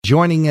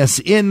Joining us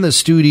in the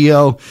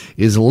studio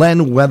is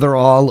Len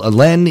Weatherall.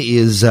 Len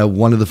is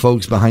one of the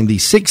folks behind the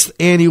 6th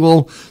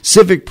Annual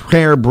Civic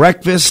Prayer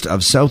Breakfast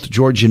of South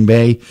Georgian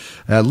Bay.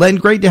 Len,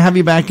 great to have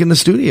you back in the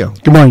studio.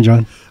 Good morning,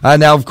 John.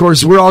 Now, of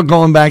course, we're all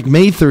going back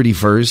May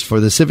 31st for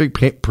the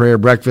Civic Prayer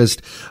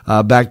Breakfast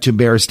back to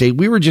Bear State.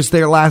 We were just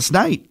there last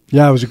night.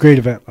 Yeah, it was a great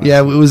event.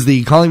 Yeah, it was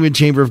the Collingwood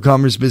Chamber of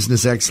Commerce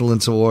Business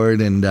Excellence Award,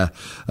 and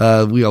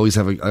we always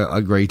have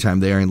a great time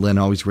there. And Len,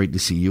 always great to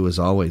see you as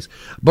always.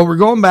 But we're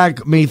going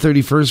back May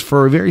 31st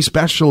for a very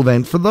special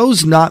event. For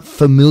those not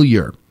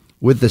familiar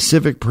with the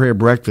Civic Prayer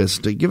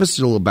Breakfast, give us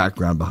a little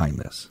background behind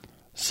this.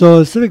 So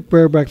the Civic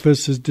Prayer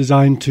Breakfast is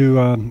designed to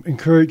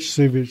encourage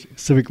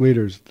civic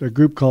leaders. A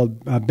group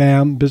called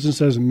BAM,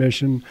 Business as a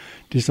Mission,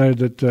 decided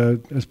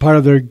that as part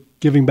of their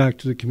giving back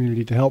to the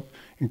community to help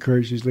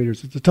encourage these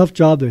leaders. It's a tough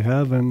job they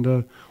have,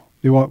 and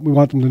we want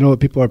them to know that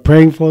people are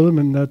praying for them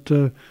and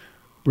that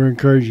we're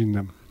encouraging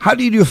them. How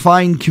do you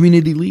define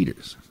community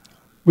leaders?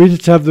 We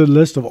just have the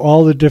list of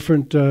all the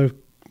different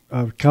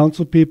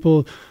council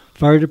people,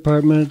 fire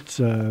departments,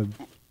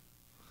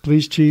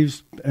 police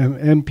chiefs,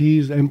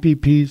 MPs,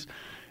 MPPs,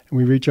 and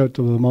we reach out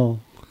to them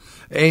all.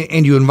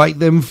 And you invite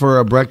them for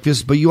a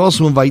breakfast, but you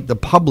also invite the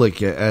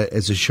public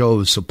as a show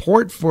of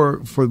support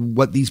for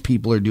what these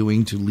people are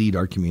doing to lead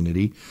our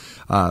community,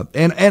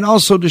 and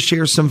also to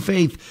share some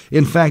faith.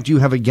 In fact, you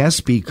have a guest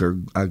speaker,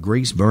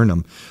 Grace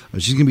Burnham.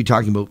 She's going to be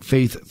talking about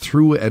faith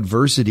through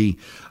adversity.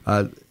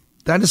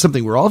 That is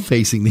something we're all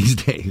facing these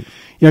days.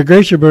 Yeah,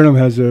 Grace Burnham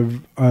has a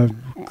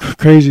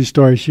crazy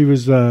story. She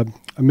was a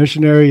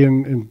missionary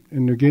in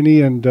New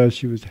Guinea, and her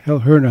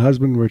and her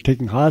husband were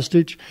taken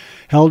hostage,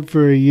 held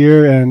for a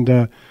year,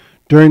 and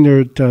during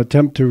their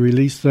attempt to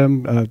release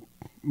them,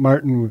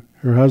 Martin,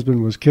 her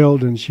husband, was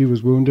killed, and she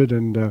was wounded,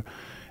 and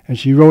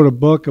she wrote a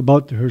book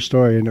about her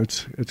story, and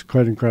it's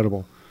quite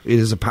incredible. It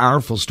is a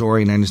powerful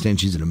story, and I understand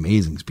she's an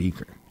amazing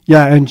speaker.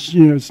 Yeah, and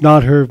it's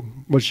not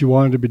what she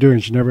wanted to be doing.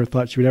 She never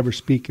thought she would ever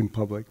speak in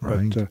public,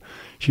 right. But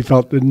she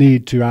felt the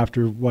need to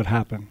after what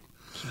happened.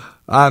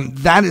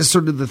 That is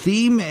sort of the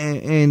theme,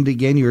 and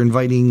again, you're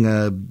inviting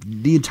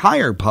the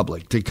entire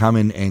public to come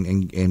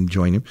and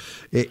join him.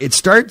 It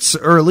starts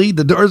early.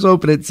 The doors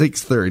open at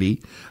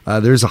 6:30.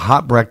 There's a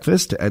hot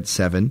breakfast at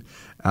 7,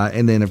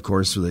 and then, of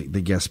course,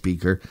 the guest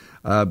speaker.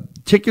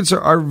 Tickets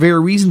are very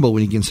reasonable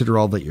when you consider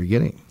all that you're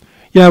getting.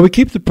 Yeah, we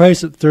keep the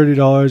price at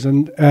 $30,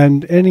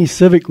 and any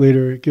civic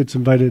leader gets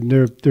invited, and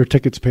their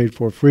tickets paid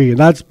for free, and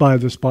that's by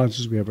the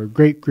sponsors. We have a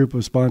great group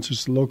of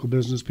sponsors, the local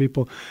business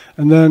people,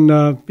 and then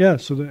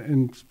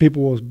and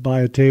people will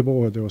buy a table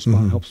or they'll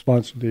help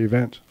sponsor the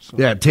event. So.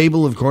 Yeah,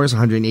 table, of course,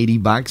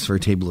 $180 for a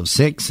table of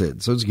 6,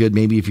 so it's good.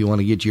 Maybe if you want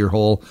to get your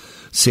whole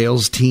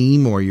sales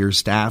team or your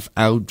staff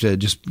out,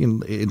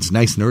 it's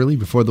nice and early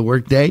before the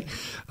work day.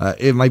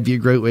 It might be a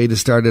great way to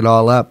start it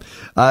all up.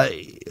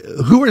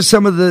 Who are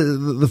some of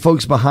the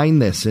folks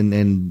behind this,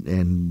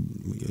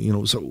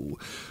 and so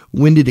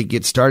when did it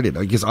get started?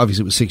 I guess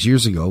obviously it was 6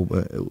 years ago.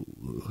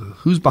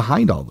 Who's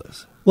behind all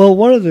this? Well,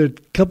 one of the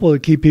couple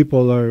of key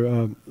people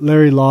are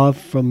Larry Law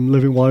from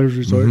Living Waters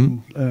Resort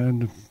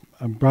and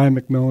Brian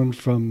McMillan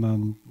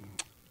from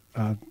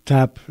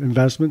TAP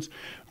Investments.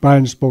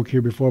 Brian spoke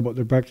here before about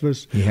the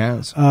breakfast. He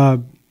has.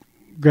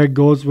 Greg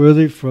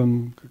Goldsworthy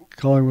from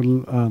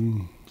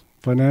Collingwood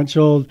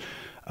Financial.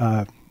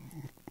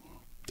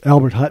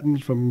 Albert Hutton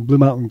from Blue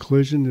Mountain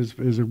Collision is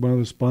one of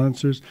the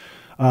sponsors.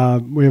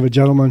 We have a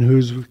gentleman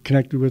who's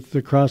connected with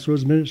the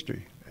Crossroads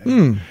Ministry,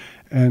 and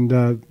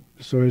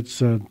so it's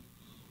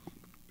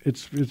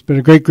been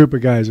a great group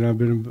of guys, and I've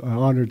been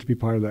honored to be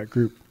part of that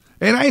group.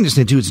 And I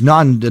understand too, it's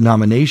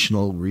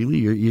non-denominational,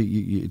 really.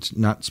 It's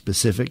not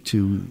specific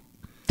to.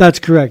 That's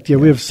correct. Yeah,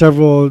 we have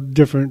several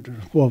different.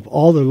 Well,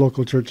 all the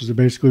local churches are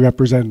basically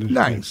represented.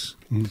 Nice.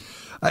 Mm-hmm.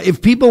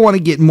 If people want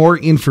to get more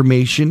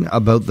information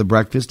about the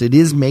breakfast, it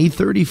is May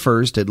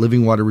 31st at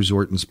Living Water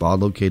Resort and Spa,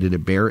 located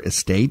at Bear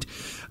Estate.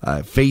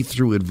 Faith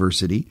Through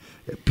Adversity.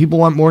 If people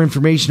want more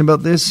information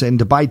about this and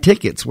to buy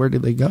tickets, where do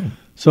they go?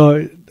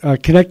 So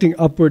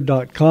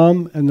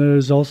connectingupward.com, and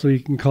there's also,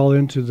 you can call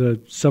into the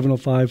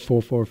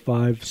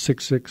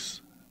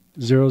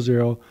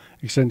 705-445-6600,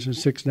 extension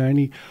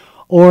 690.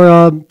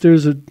 Or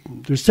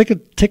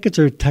tickets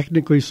are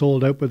technically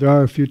sold out, but there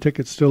are a few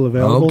tickets still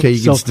available. Okay,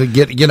 you can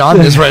get on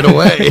this right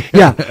away.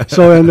 Yeah.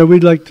 So, and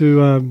we'd like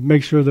to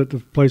make sure that the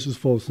place is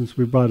full, since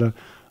we brought a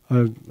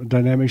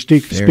dynamic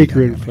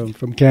speaker in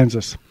from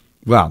Kansas.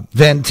 Wow,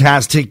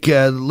 fantastic.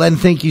 Len,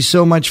 thank you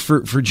so much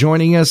for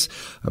joining us.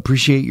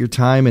 Appreciate your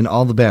time, and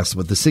all the best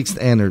with the 6th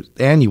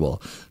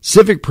Annual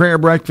Civic Prayer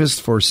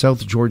Breakfast for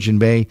South Georgian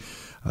Bay,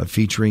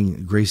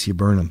 featuring Gracie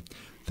Burnham.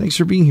 Thanks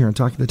for being here and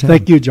talking to the town.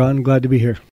 Thank you, John. Glad to be here.